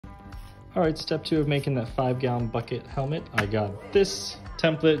All right, step 2 of making that 5-gallon bucket helmet. I got this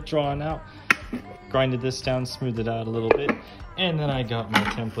template drawn out, grinded this down, smoothed it out a little bit, and then I got my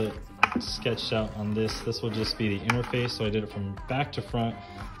template sketched out on this. This will just be the interface, so I did it from back to front,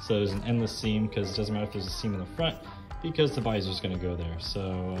 so there's an endless seam, because it doesn't matter if there's a seam in the front, because the visor's going to go there.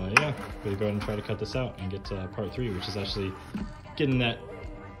 So yeah, we'll go ahead and try to cut this out and get to part 3, which is actually getting that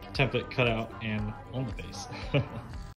template cut out and on the face.